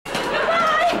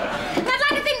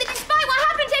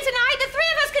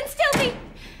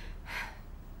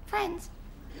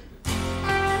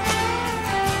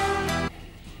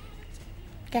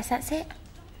Guess that's it.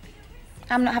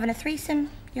 I'm not having a threesome.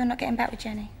 You're not getting back with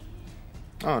Jenny.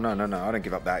 Oh, no. I don't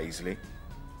give up that easily.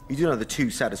 You do know the two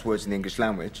saddest words in the English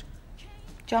language?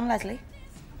 John Leslie.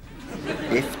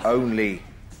 If only.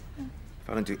 If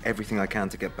I don't do everything I can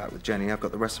to get back with Jenny, I've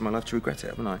got the rest of my life to regret it,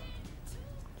 haven't I?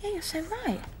 Yeah, you're so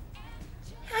right.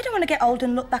 Yeah, I don't want to get old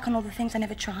and look back on all the things I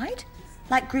never tried.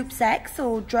 Like group sex,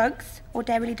 or drugs, or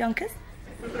Dairy Dunkers.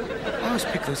 I always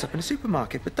pick those up in a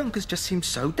supermarket, but Dunkers just seem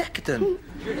so decadent.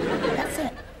 That's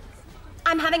it.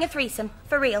 I'm having a threesome,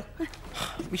 for real.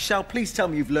 Michelle, please tell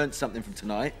me you've learnt something from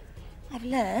tonight. I've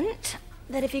learnt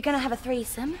that if you're going to have a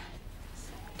threesome,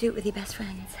 do it with your best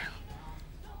friends.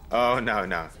 Oh,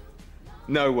 no.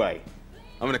 No way.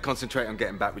 I'm going to concentrate on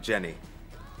getting back with Jenny.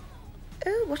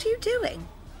 Oh, what are you doing?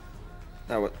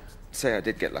 No, say I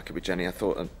did get lucky with Jenny, I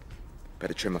thought I'd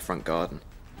better trim my front garden.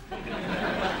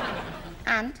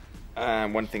 And?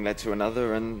 And one thing led to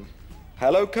another, and...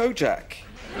 Hello, Kojak.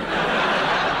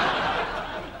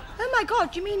 Oh, my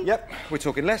God, you mean... Yep, we're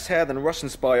talking less hair than a Russian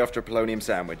spy after a polonium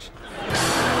sandwich.